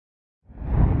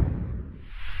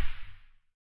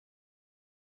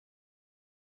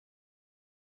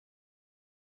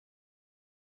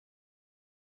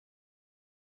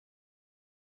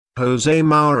Jose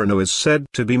Mourinho is said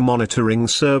to be monitoring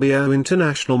Serbia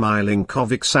international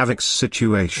Milinkovic-Savic's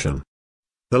situation.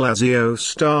 The Lazio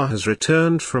star has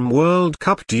returned from World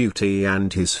Cup duty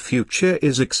and his future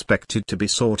is expected to be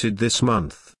sorted this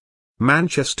month.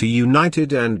 Manchester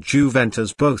United and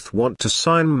Juventus both want to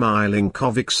sign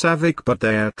Milinkovic-Savic, but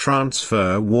their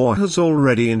transfer war has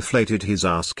already inflated his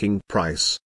asking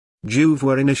price. Juve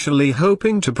were initially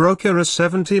hoping to broker a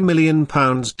 £70 million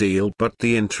deal, but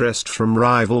the interest from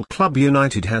rival club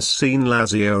United has seen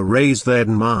Lazio raise their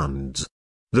demands.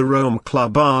 The Rome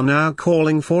club are now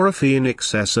calling for a fee in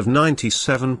excess of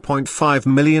 £97.5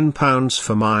 million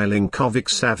for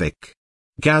Milinkovic-Savic.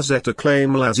 Gazzetta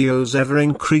claim Lazio's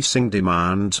ever-increasing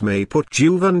demands may put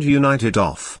Juve and United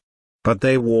off. But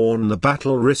they warn the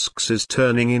battle risks is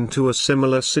turning into a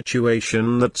similar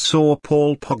situation that saw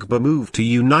Paul Pogba move to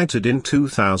United in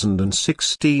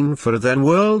 2016 for a then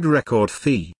world record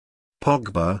fee.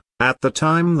 Pogba, at the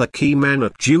time the key man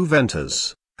at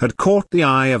Juventus, had caught the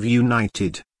eye of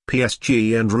United,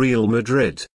 PSG and Real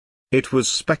Madrid. It was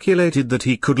speculated that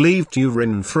he could leave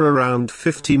Turin for around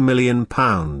 £50 million.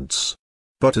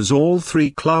 But as all three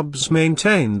clubs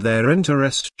maintained their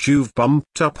interest, Juve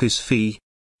bumped up his fee.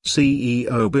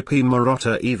 CEO Bipi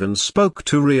Marotta even spoke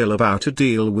to Real about a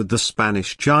deal with the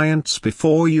Spanish giants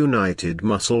before United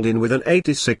muscled in with an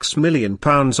 £86 million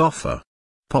offer.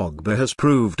 Pogba has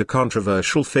proved a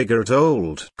controversial figure at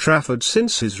Old Trafford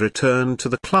since his return to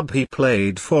the club he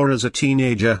played for as a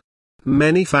teenager.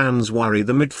 Many fans worry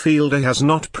the midfielder has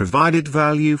not provided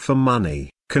value for money,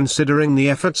 considering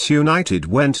the efforts United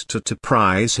went to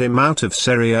prize him out of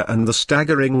Serie A and the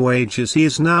staggering wages he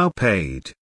is now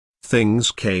paid.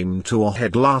 Things came to a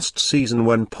head last season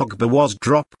when Pogba was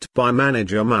dropped by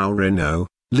manager Mourinho,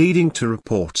 leading to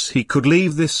reports he could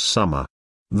leave this summer.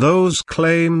 Those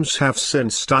claims have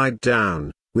since died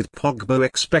down, with Pogba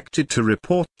expected to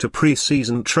report to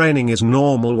pre-season training as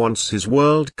normal once his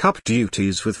World Cup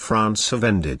duties with France have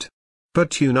ended.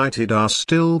 But United are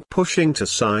still pushing to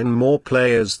sign more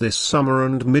players this summer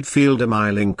and midfielder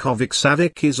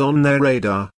Milinkovic-Savic is on their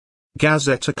radar.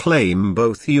 Gazzetta claim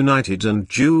both United and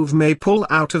Juve may pull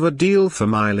out of a deal for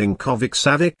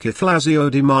Milinkovic-Savic if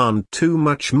Lazio demand too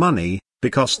much money,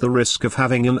 because the risk of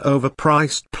having an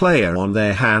overpriced player on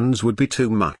their hands would be too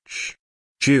much.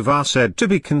 Juve are said to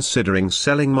be considering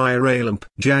selling Miralem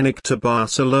Pjanic to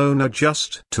Barcelona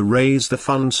just to raise the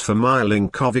funds for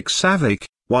Milinkovic-Savic,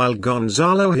 while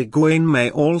Gonzalo Higuain may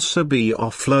also be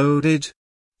offloaded.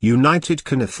 United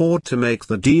can afford to make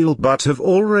the deal but have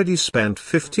already spent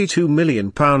 £52 million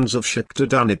of Shakhtar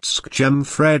Donetsk gem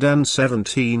Fred and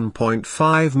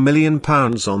 £17.5 million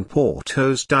on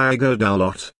Porto's Diogo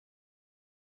Dalot.